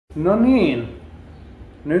No niin,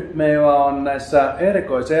 nyt meillä on näissä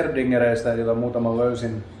erikois-Erdingereistä, joita muutama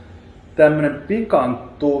löysin, tämmönen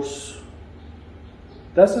Pikantus.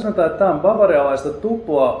 Tässä sanotaan, että tämä on bavarialaista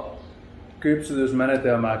tupla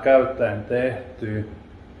kypsytysmenetelmää käyttäen tehty.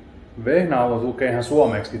 Vehnäalue lukee ihan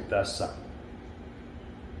suomeksi tässä.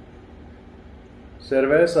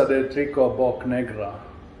 Cerveza de Trigo Bock Negra.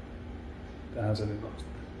 Tähän se nyt on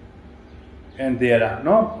sitten. En tiedä.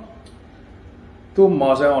 No,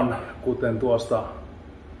 tummaa se on, kuten tuosta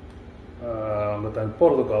onko tämä nyt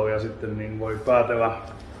Portugalia sitten, niin voi päätellä.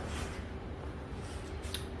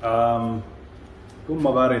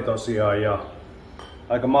 Tumma väri tosiaan ja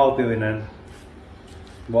aika maltillinen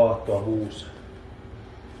vaahtoavuus.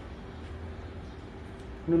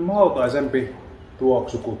 Nyt maltaisempi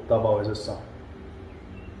tuoksu kuin tavallisessa.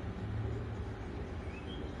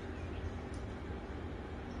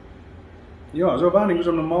 Joo, se on vähän niin kuin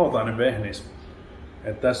semmoinen maltainen vehnis.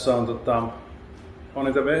 Et tässä on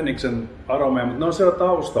niitä Vehniksen aromeja, mutta ne on siellä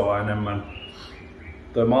taustalla enemmän.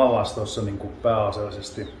 Toi mallas tossa niin kuin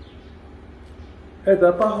pääasiallisesti. Ei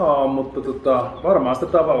tää pahaa on, mutta varmaan sitä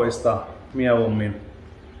tavallista mielummin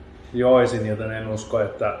joisin, joten en usko,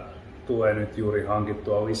 että tulee nyt juuri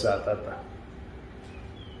hankittua lisää tätä.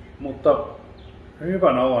 Mutta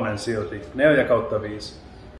hyvän oloinen silti, 4/5.